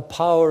obvious that the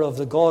power of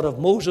the God of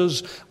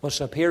Moses was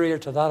superior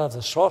to that of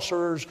the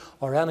sorcerers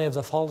or any of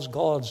the false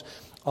gods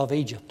of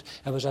Egypt.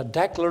 It was a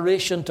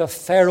declaration to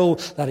Pharaoh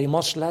that he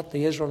must let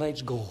the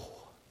Israelites go.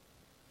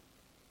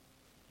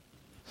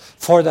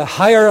 For the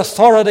higher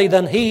authority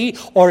than he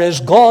or his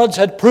gods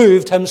had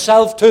proved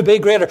himself to be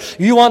greater.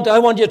 I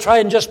want you to try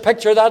and just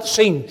picture that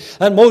scene.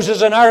 And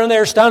Moses and Aaron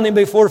there standing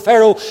before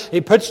Pharaoh.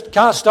 He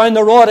casts down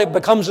the rod, it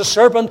becomes a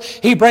serpent.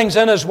 He brings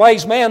in his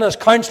wise men, his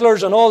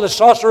counselors, and all the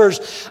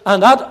sorcerers.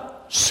 And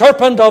that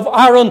serpent of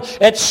Aaron,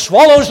 it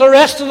swallows the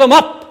rest of them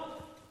up.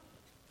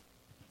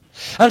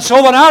 And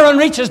so when Aaron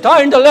reaches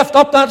down to lift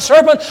up that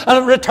serpent and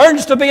it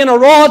returns to being a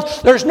rod,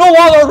 there's no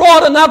other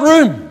rod in that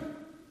room.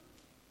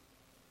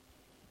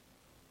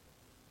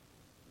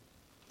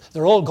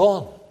 They're all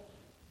gone.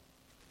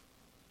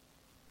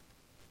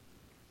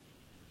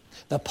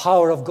 The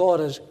power of God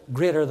is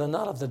greater than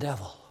that of the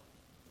devil.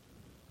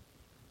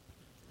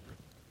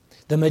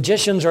 The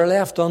magicians are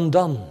left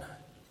undone.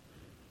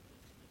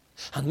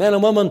 And men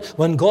and women,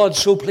 when God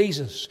so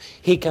pleases,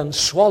 he can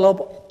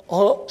swallow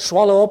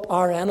up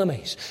our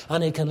enemies,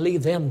 and he can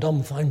leave them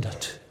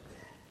dumbfounded.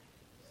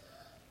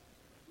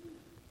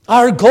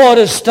 Our God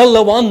is still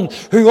the one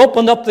who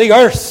opened up the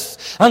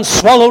earth and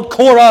swallowed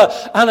Korah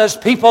and his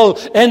people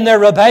in their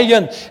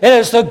rebellion. It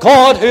is the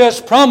God who has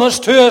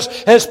promised to us,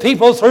 his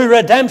people, through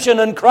redemption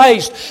in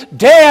Christ.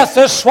 Death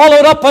is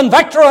swallowed up in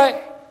victory.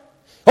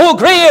 O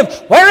grave,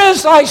 where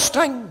is thy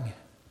sting?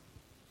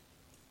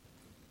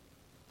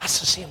 That's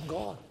the same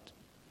God.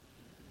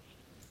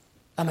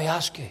 Let me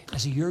ask you,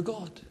 is he your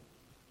God?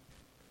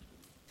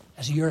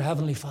 Is he your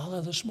heavenly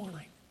Father this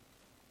morning?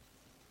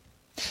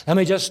 Let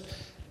me just,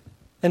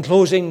 in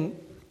closing,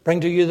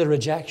 bring to you the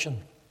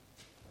rejection.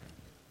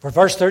 For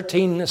verse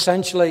 13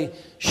 essentially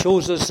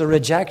shows us the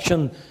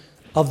rejection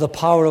of the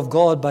power of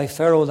God by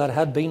Pharaoh that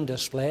had been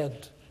displayed.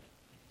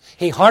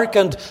 He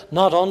hearkened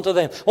not unto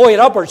them. Oh, he had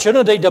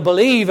opportunity to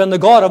believe in the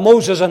God of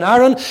Moses and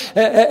Aaron.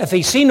 If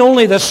he'd seen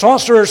only the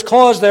sorcerers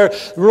cause their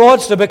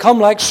rods to become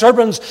like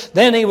serpents,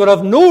 then he would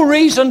have no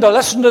reason to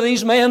listen to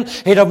these men.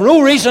 He'd have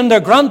no reason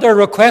to grant their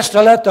request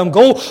to let them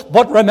go.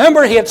 But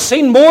remember, he had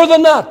seen more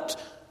than that.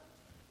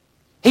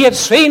 He had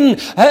seen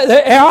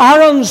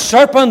Aaron's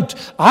serpent,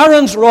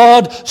 Aaron's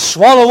rod,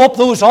 swallow up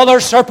those other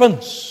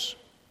serpents.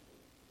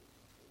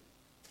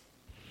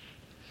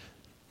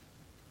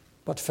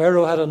 But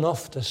Pharaoh had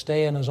enough to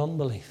stay in his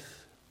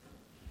unbelief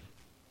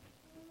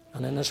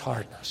and in his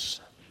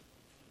hardness.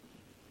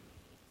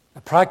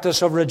 The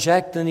practice of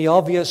rejecting the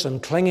obvious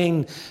and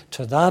clinging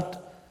to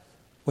that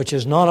which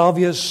is not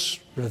obvious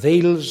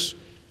reveals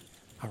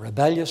a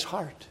rebellious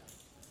heart.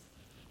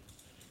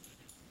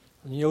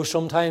 And you know,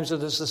 sometimes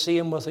it is the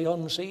same with the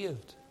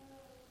unsaved.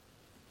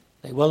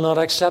 They will not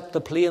accept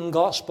the plain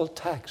gospel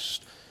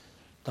text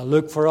They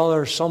look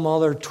for some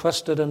other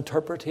twisted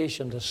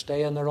interpretation to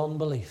stay in their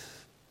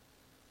unbelief.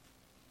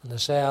 And they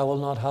say, I will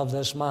not have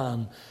this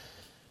man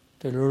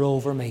to rule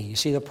over me. You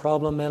see, the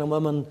problem, men and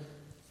women,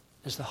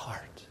 is the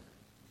heart.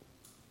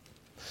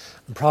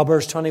 And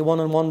Proverbs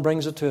 21:1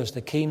 brings it to us.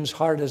 The king's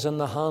heart is in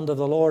the hand of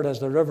the Lord as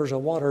the rivers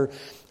of water.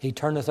 He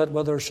turneth it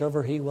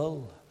whithersoever he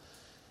will.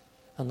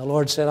 And the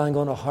Lord said, I'm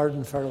going to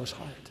harden Pharaoh's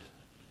heart.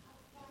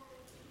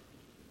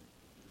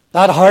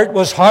 That heart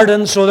was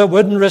hardened so that it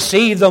wouldn't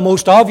receive the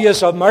most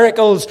obvious of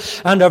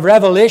miracles and of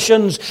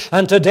revelations.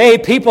 And today,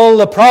 people,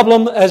 the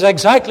problem is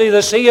exactly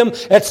the same.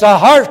 It's the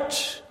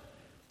heart.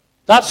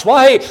 That's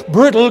why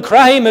brutal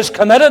crime is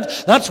committed.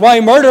 That's why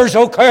murders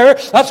occur.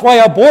 That's why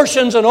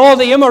abortions and all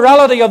the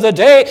immorality of the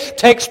day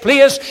takes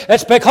place.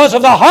 It's because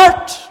of the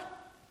heart.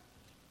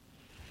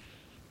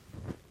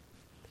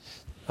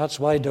 That's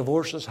why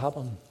divorces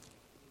happen.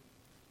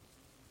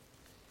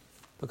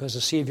 Because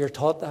the Savior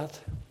taught that.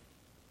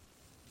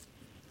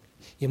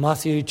 In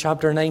Matthew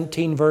chapter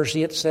 19, verse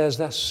 8 says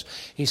this.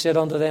 He said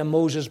unto them,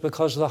 Moses,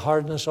 because of the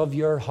hardness of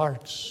your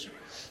hearts,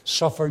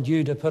 suffered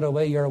you to put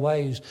away your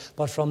wives,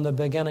 but from the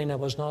beginning it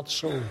was not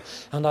so.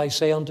 And I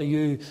say unto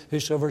you,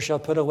 whosoever shall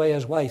put away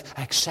his wife,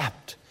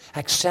 except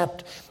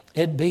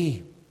it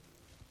be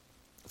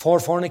for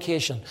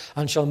fornication,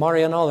 and shall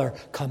marry another,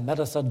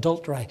 committeth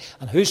adultery.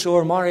 And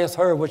whosoever marrieth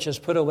her which is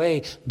put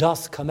away,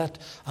 doth commit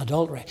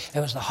adultery. It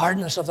was the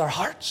hardness of their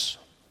hearts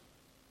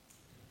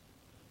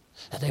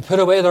that they put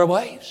away their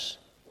wives.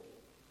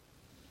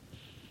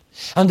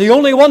 And the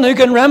only one who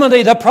can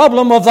remedy the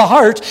problem of the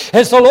heart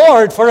is the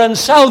Lord. For in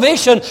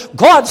salvation,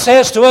 God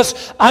says to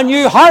us, a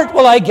new heart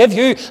will I give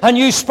you, a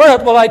new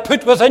spirit will I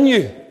put within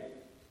you.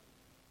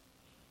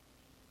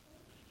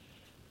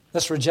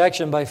 This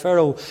rejection by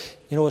Pharaoh,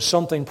 is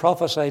something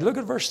prophesied. Look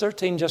at verse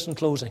 13 just in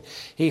closing.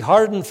 He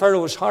hardened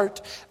Pharaoh's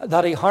heart,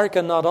 that he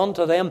hearkened not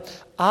unto them,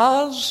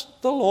 as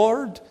the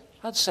Lord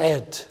had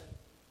said.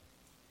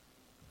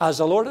 As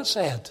the Lord had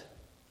said.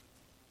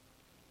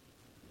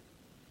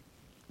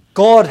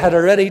 God had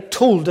already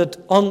told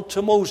it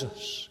unto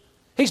Moses.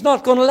 He's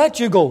not going to let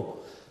you go.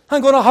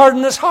 I'm going to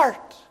harden his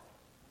heart.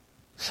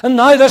 And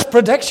now this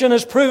prediction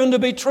is proven to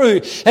be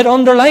true. It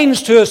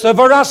underlines to us the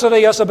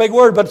veracity, that's a big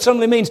word, but it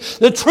simply means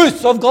the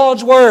truth of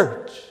God's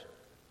word.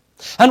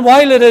 And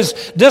while it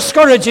is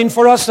discouraging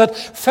for us that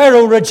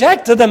Pharaoh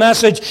rejected the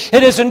message,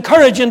 it is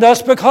encouraging to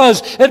us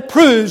because it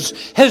proves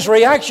his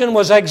reaction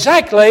was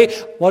exactly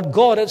what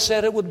God had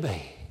said it would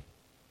be.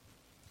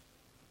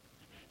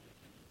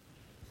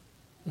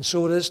 And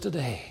so it is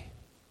today.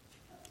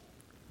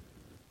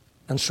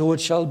 And so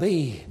it shall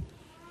be in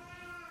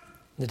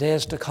the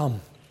days to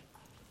come.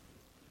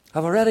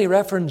 I've already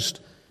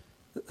referenced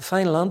the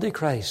final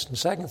Antichrist in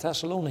 2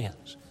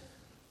 Thessalonians.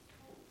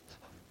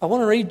 I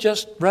want to read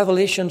just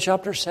Revelation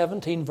chapter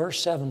 17,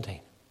 verse 17.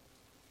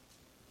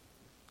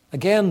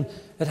 Again,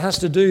 it has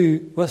to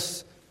do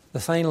with the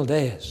final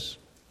days.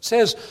 It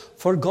says,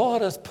 For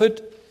God hath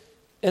put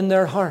in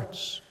their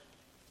hearts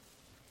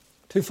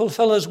to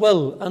fulfill his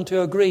will and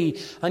to agree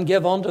and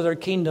give unto their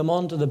kingdom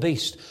unto the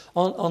beast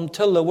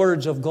until the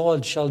words of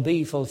God shall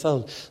be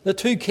fulfilled. The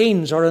two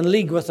kings are in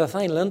league with the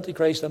final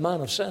Antichrist, the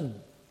man of sin.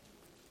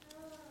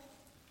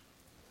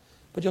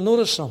 But you'll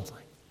notice something.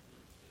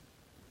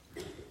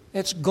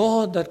 It's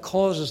God that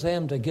causes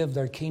them to give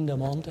their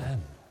kingdom unto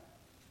him.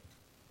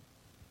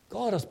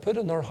 God hath put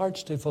in their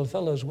hearts to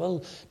fulfill his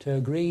will, to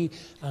agree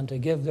and to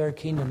give their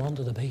kingdom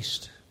unto the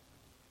beast.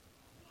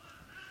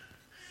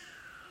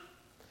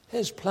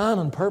 His plan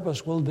and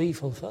purpose will be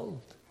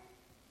fulfilled.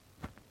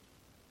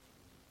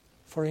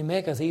 For he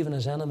maketh even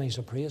his enemies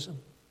to praise him.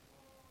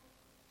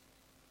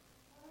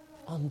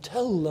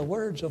 Until the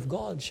words of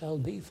God shall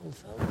be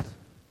fulfilled.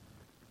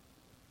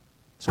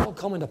 It's all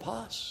coming to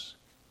pass.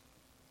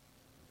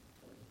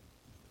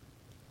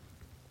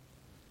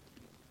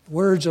 The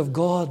words of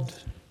God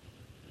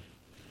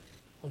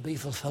will be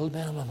fulfilled,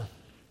 men and women.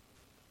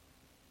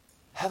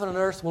 Heaven and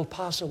earth will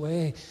pass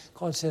away.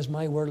 God says,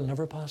 my word will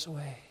never pass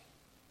away.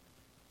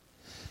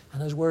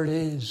 And his word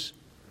is,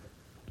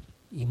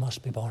 you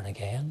must be born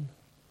again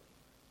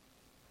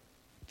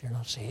if you're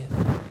not saved.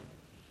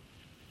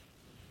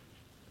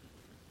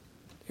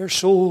 Your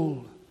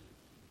soul,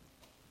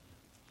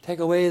 take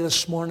away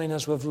this morning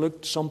as we've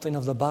looked something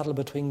of the battle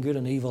between good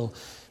and evil,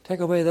 take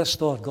away this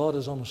thought, God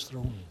is on his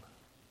throne.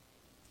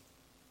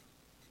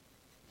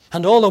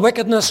 And all the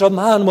wickedness of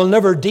man will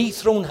never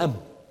dethrone him.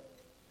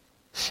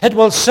 It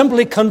will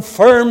simply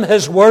confirm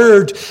his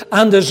word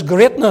and his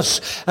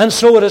greatness. And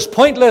so it is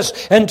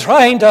pointless in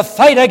trying to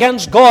fight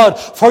against God,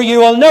 for you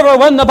will never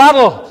win the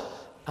battle.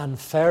 And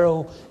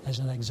Pharaoh is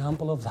an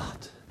example of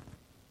that.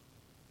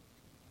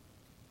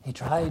 He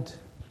tried.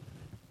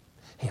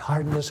 He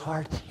hardened his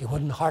heart. He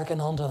wouldn't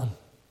hearken unto them.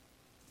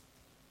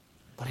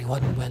 But he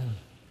wouldn't win.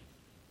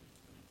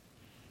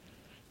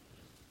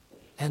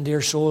 And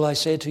dear soul, I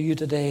say to you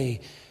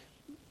today,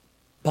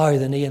 bow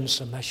the knee in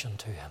submission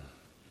to him.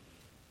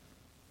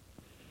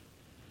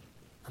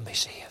 And be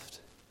saved.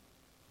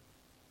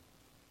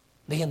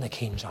 Be in the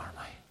King's army.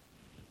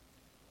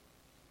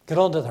 Get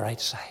onto the right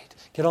side.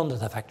 Get onto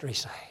the victory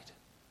side.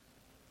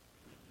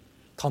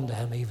 Come to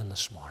him even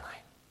this morning.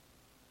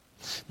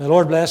 May the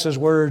Lord bless his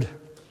word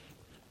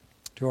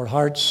to our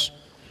hearts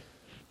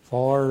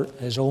for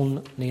his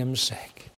own name's sake.